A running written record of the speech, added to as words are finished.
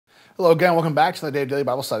Hello again, welcome back to the Day of Daily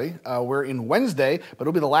Bible Study. We're in Wednesday, but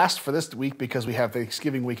it'll be the last for this week because we have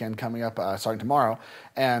Thanksgiving weekend coming up starting tomorrow.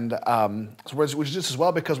 And which is just as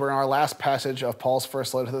well because we're in our last passage of Paul's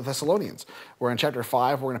first letter to the Thessalonians. We're in chapter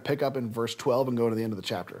 5, we're going to pick up in verse 12 and go to the end of the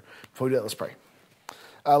chapter. Before we do that, let's pray.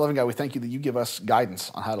 Loving God, we thank you that you give us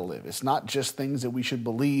guidance on how to live. It's not just things that we should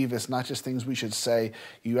believe. It's not just things we should say.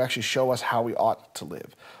 You actually show us how we ought to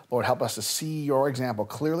live. Lord, help us to see your example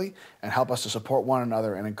clearly and help us to support one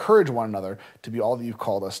another and encourage one another to be all that you've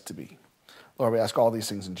called us to be. Lord, we ask all these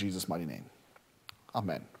things in Jesus' mighty name.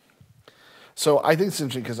 Amen. So I think it's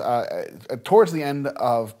interesting because towards the end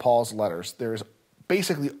of Paul's letters, there's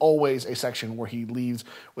basically always a section where he leaves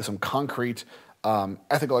with some concrete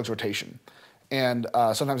ethical exhortation. And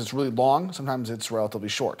sometimes it's really long, sometimes it's relatively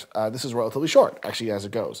short. This is relatively short, actually, as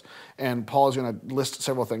it goes. And Paul is going to list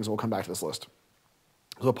several things, and we'll come back to this list.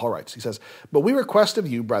 This is what Paul writes. He says, "But we request of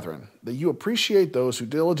you, brethren, that you appreciate those who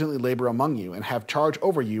diligently labor among you and have charge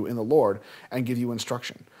over you in the Lord and give you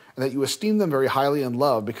instruction, and that you esteem them very highly in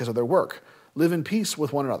love because of their work. Live in peace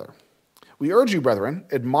with one another. We urge you, brethren,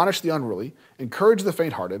 admonish the unruly, encourage the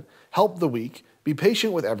faint-hearted, help the weak, be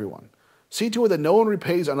patient with everyone. See to it that no one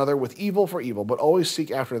repays another with evil for evil, but always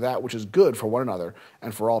seek after that which is good for one another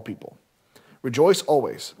and for all people. Rejoice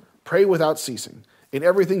always, pray without ceasing. In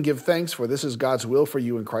everything give thanks, for this is God's will for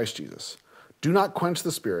you in Christ Jesus. Do not quench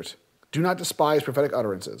the Spirit. Do not despise prophetic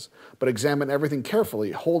utterances, but examine everything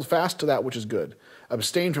carefully. Hold fast to that which is good.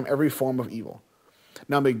 Abstain from every form of evil.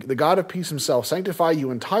 Now may the God of peace himself sanctify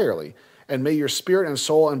you entirely, and may your spirit and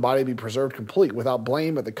soul and body be preserved complete, without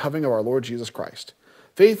blame at the coming of our Lord Jesus Christ.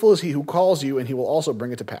 Faithful is he who calls you, and he will also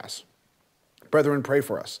bring it to pass. Brethren, pray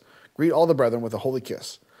for us. Greet all the brethren with a holy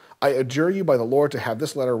kiss. I adjure you by the Lord to have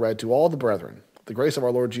this letter read to all the brethren. The grace of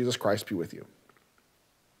our Lord Jesus Christ be with you."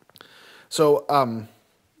 So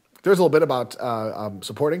there's a little bit about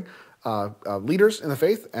supporting leaders in the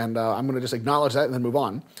faith, and I'm going to just acknowledge that and then move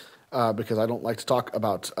on because I don't like to talk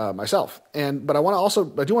about myself. But I do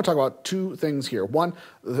want to talk about two things here. One,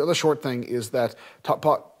 the other short thing is that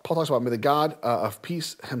Paul talks about, may the God of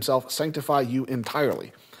peace himself sanctify you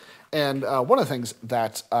entirely. And one of the things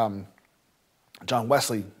that John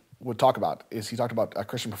Wesley would talk about is he talked about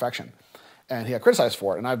Christian perfection. And he got criticized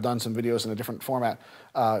for it. And I've done some videos in a different format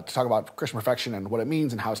to talk about Christian perfection and what it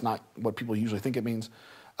means and how it's not what people usually think it means.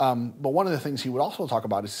 But one of the things he would also talk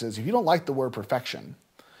about is he says, if you don't like the word perfection,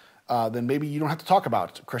 then maybe you don't have to talk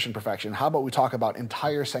about Christian perfection. How about we talk about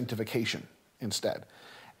entire sanctification instead?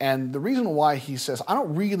 And the reason why he says, I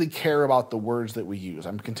don't really care about the words that we use.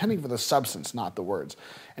 I'm contending for the substance, not the words.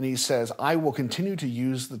 And he says, I will continue to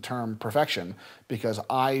use the term perfection because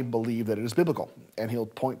I believe that it is biblical. And he'll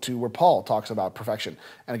point to where Paul talks about perfection.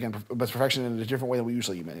 And again, but perfection in a different way than we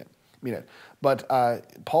usually mean it. But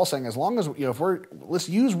Paul's saying, as long as, let's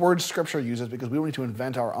use words Scripture uses because we don't need to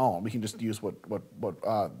invent our own. We can just use what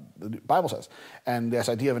the Bible says. And this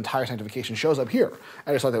idea of entire sanctification shows up here.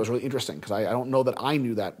 I just thought that was really interesting because I don't know that I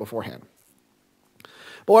knew that beforehand.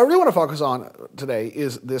 But what I really want to focus on today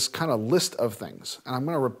is this kind of list of things. And I'm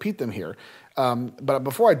going to repeat them here. But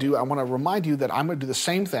before I do, I want to remind you that I'm going to do the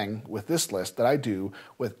same thing with this list that I do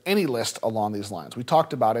with any list along these lines. We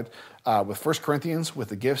talked about it with 1 Corinthians, with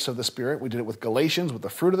the gifts of the Spirit. We did it with Galatians, with the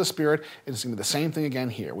fruit of the Spirit. It's going to be the same thing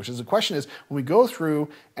again here, which is the question is, when we go through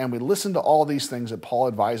and we listen to all these things that Paul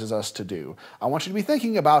advises us to do, I want you to be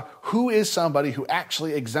thinking about who is somebody who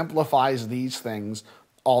actually exemplifies these things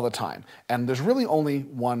all the time. And there's really only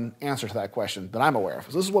one answer to that question that I'm aware of.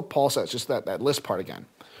 So this is what Paul says, just that list part again.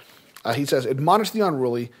 He says, admonish the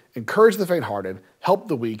unruly, encourage the faint-hearted, help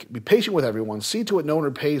the weak, be patient with everyone, see to it no one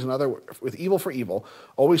repays another with evil for evil,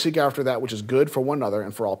 always seek after that which is good for one another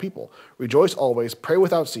and for all people. Rejoice always, pray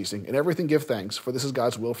without ceasing, in everything give thanks, for this is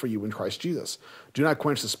God's will for you in Christ Jesus. Do not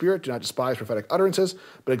quench the Spirit, do not despise prophetic utterances,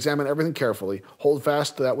 but examine everything carefully, hold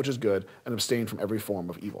fast to that which is good, and abstain from every form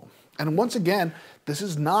of evil. And once again, this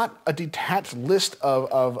is not a detached list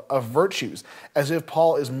of virtues, as if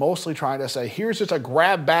Paul is mostly trying to say, here's just a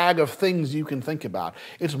grab bag of things you can think about.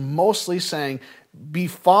 It's mostly saying, be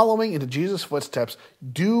following into Jesus' footsteps,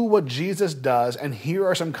 do what Jesus does, and here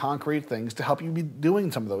are some concrete things to help you be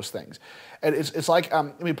doing some of those things. And it's like,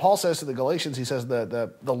 Paul says to the Galatians, he says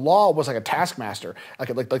the law was like a taskmaster,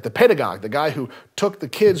 like the pedagogue, the guy who took the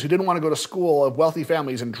kids who didn't want to go to school of wealthy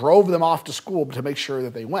families and drove them off to school to make sure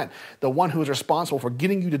that they went. The one who is responsible for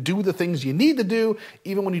getting you to do the things you need to do,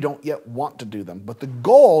 even when you don't yet want to do them. But the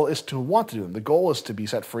goal is to want to do them. The goal is to be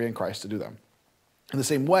set free in Christ to do them. In the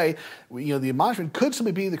same way, the admonishment could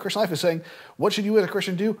simply be the Christian life is saying, what should you as a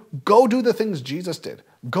Christian do? Go do the things Jesus did.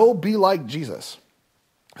 Go be like Jesus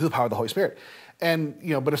through the power of the Holy Spirit. And,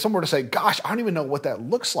 but if someone were to say, gosh, I don't even know what that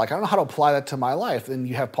looks like, I don't know how to apply that to my life, then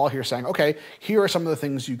you have Paul here saying, okay, here are some of the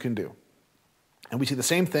things you can do. And we see the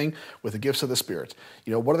same thing with the gifts of the Spirit.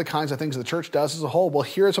 What are the kinds of things the church does as a whole? Well,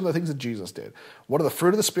 here are some of the things that Jesus did. What are the fruit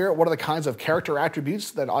of the Spirit? What are the kinds of character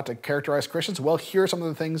attributes that ought to characterize Christians? Well, here are some of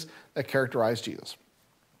the things that characterize Jesus.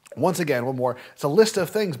 Once again, one more. It's a list of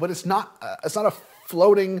things, but it's not a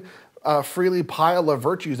floating, freely pile of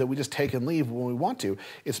virtues that we just take and leave when we want to.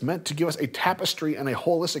 It's meant to give us a tapestry and a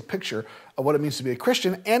holistic picture of what it means to be a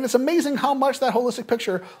Christian. And it's amazing how much that holistic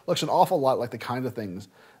picture looks an awful lot like the kind of things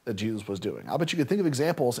that Jesus was doing. I bet you could think of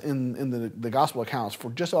examples in the gospel accounts for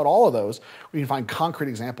just about all of those where you can find concrete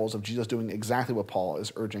examples of Jesus doing exactly what Paul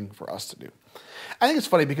is urging for us to do. I think it's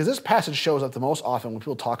funny because this passage shows up the most often when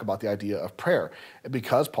people talk about the idea of prayer,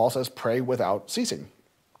 because Paul says pray without ceasing.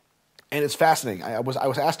 And it's fascinating. I was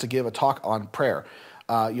asked to give a talk on prayer.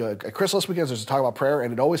 At Chrysalis Weekends, there's a talk about prayer,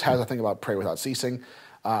 and it always has a thing about pray without ceasing.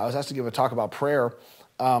 I was asked to give a talk about prayer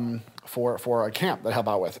for a camp that I help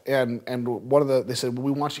out with. And they said,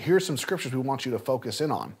 here's some scriptures we want you to focus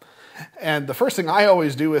in on. And the first thing I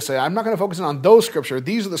always do is say, I'm not going to focus in on those scriptures.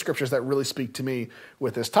 These are the scriptures that really speak to me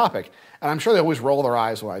with this topic. And I'm sure they always roll their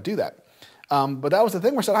eyes when I do that. But that was the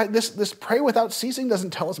thing where I said, this pray without ceasing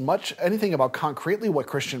doesn't tell us anything about concretely what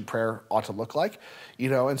Christian prayer ought to look like.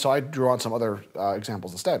 And so I drew on some other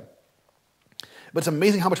examples instead. But it's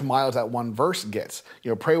amazing how much mileage that one verse gets.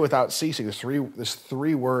 Pray without ceasing, this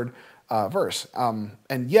three-word verse.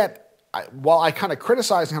 And yet, while I kind of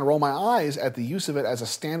criticize and kind of roll my eyes at the use of it as a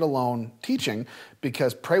standalone teaching,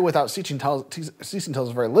 because pray without ceasing tells us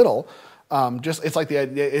very little, it's like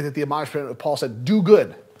the admonishment of Paul said, do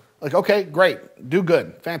good. Like, okay, great, do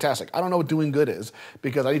good, fantastic. I don't know what doing good is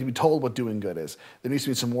because I need to be told what doing good is. There needs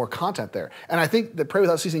to be some more content there. And I think that pray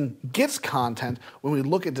without ceasing gets content when we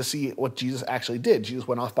look at to see what Jesus actually did. Jesus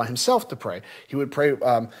went off by himself to pray. He would pray,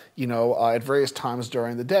 at various times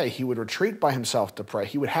during the day. He would retreat by himself to pray.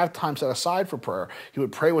 He would have time set aside for prayer. He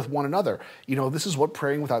would pray with one another. This is what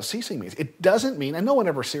praying without ceasing means. It doesn't mean, and no one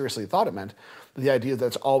ever seriously thought it meant, the idea that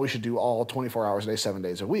that's all we should do all 24 hours a day, 7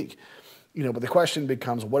 days a week. But the question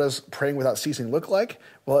becomes, what does praying without ceasing look like?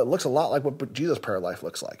 Well, it looks a lot like what Jesus' prayer life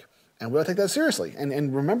looks like. And we ought to take that seriously.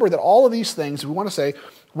 And remember that all of these things, we want to say,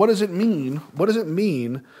 what does it mean? What does it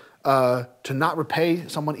mean to not repay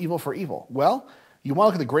someone evil for evil? Well, you want to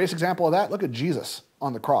look at the greatest example of that? Look at Jesus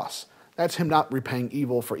on the cross. That's him not repaying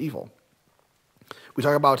evil for evil. We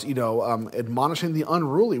talk about, admonishing the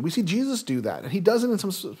unruly. We see Jesus do that, and he does it in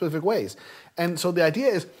some specific ways. And so the idea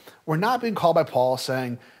is we're not being called by Paul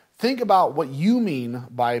saying, think about what you mean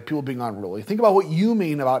by people being unruly. Think about what you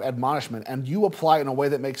mean about admonishment, and you apply it in a way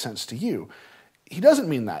that makes sense to you. He doesn't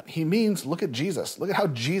mean that. He means, look at Jesus. Look at how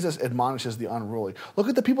Jesus admonishes the unruly. Look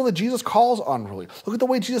at the people that Jesus calls unruly. Look at the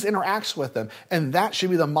way Jesus interacts with them. And that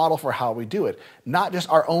should be the model for how we do it, not just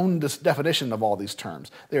our own definition of all these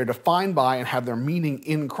terms. They are defined by and have their meaning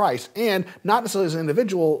in Christ, and not necessarily as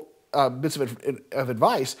individual bits of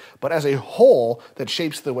advice, but as a whole that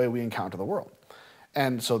shapes the way we encounter the world.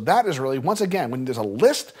 And so that is really, once again, when there's a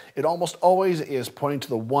list, it almost always is pointing to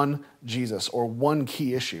the one Jesus or one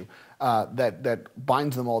key issue that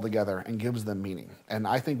binds them all together and gives them meaning. And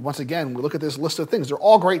I think, once again, we look at this list of things. They're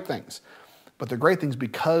all great things, but they're great things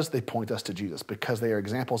because they point us to Jesus, because they are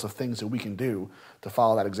examples of things that we can do to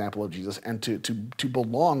follow that example of Jesus and to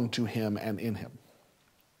belong to him and in him.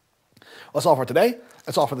 Well, that's all for today.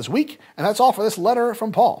 That's all for this week. And that's all for this letter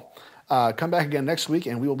from Paul. Come back again next week,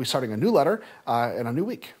 and we will be starting a new letter in a new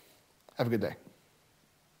week. Have a good day.